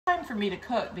fun for me to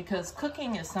cook because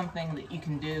cooking is something that you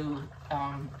can do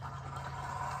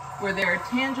where there are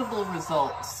tangible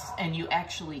results and you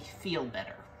actually feel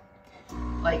better.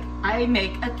 Like, I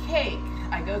make a cake.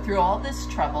 I go through all this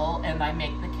trouble and I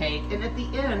make the cake, and at the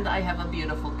end I have a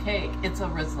beautiful cake. It's a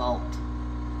result.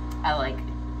 I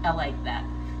like that.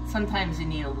 Sometimes you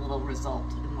need a little result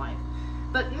in life.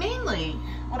 But mainly,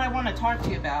 what I want to talk to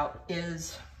you about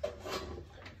is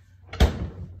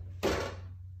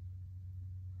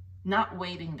not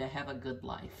waiting to have a good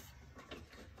life.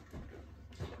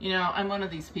 You know, I'm one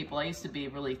of these people. I used to be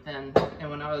really thin, and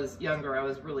when I was younger, I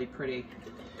was really pretty.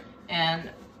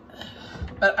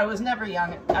 But I was never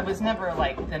young. I was never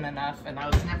like thin enough, and I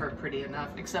was never pretty enough,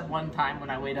 except one time when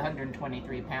I weighed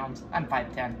 123 pounds. I'm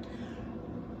 5'10".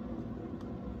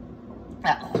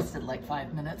 That lasted like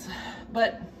 5 minutes.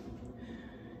 But,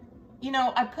 you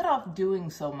know, I put off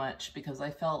doing so much because I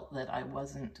felt that I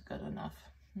wasn't good enough.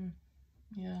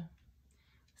 Yeah.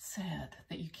 Sad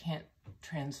that you can't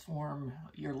transform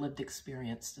your lived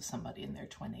experience to somebody in their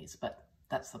 20s, but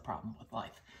that's the problem with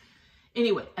life.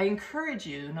 Anyway, I encourage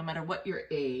you, no matter what your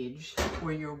age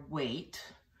or your weight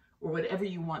or whatever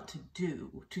you want to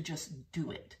do, to just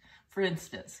do it. For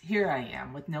instance, here I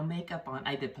am with no makeup on.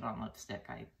 I did put on lipstick,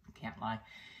 I can't lie.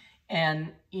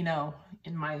 And, you know,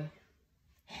 in my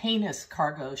heinous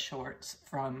cargo shorts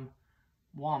from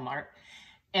Walmart.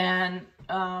 And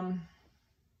 10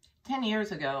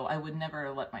 years ago, I would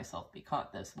never let myself be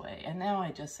caught this way. And now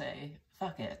I just say,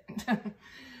 fuck it.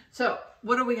 So,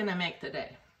 what are we going to make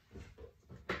today?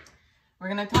 We're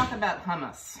going to talk about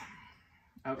hummus.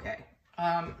 Okay.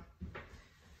 My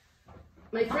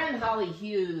friend Holly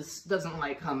Hughes doesn't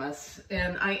like hummus,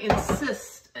 and I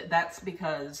insist that's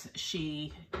because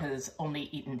she has only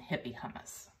eaten hippie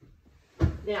hummus.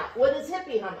 Now, what is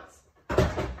hippie hummus?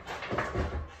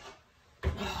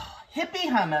 Hippie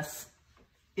hummus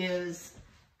is...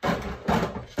 I'm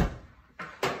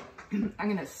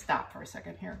going to stop for a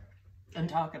second here and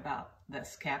talk about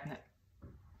this cabinet.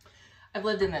 I've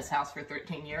lived in this house for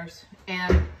 13 years,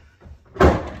 and...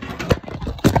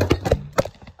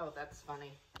 Oh, that's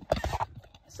funny.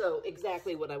 So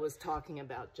exactly what I was talking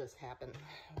about just happened.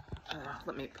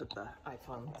 Let me put the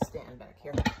iPhone stand back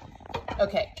here.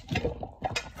 Okay.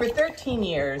 For 13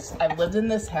 years, I've lived in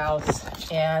this house,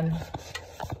 and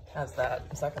how's that?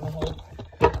 Is that gonna hold?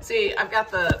 See, I've got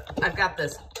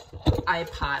this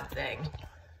iPod thing.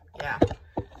 Yeah.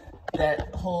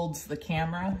 That holds the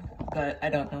camera, but I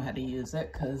don't know how to use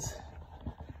it because,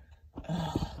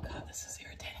 oh God, this is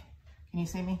irritating. Can you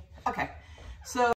see me? Okay. So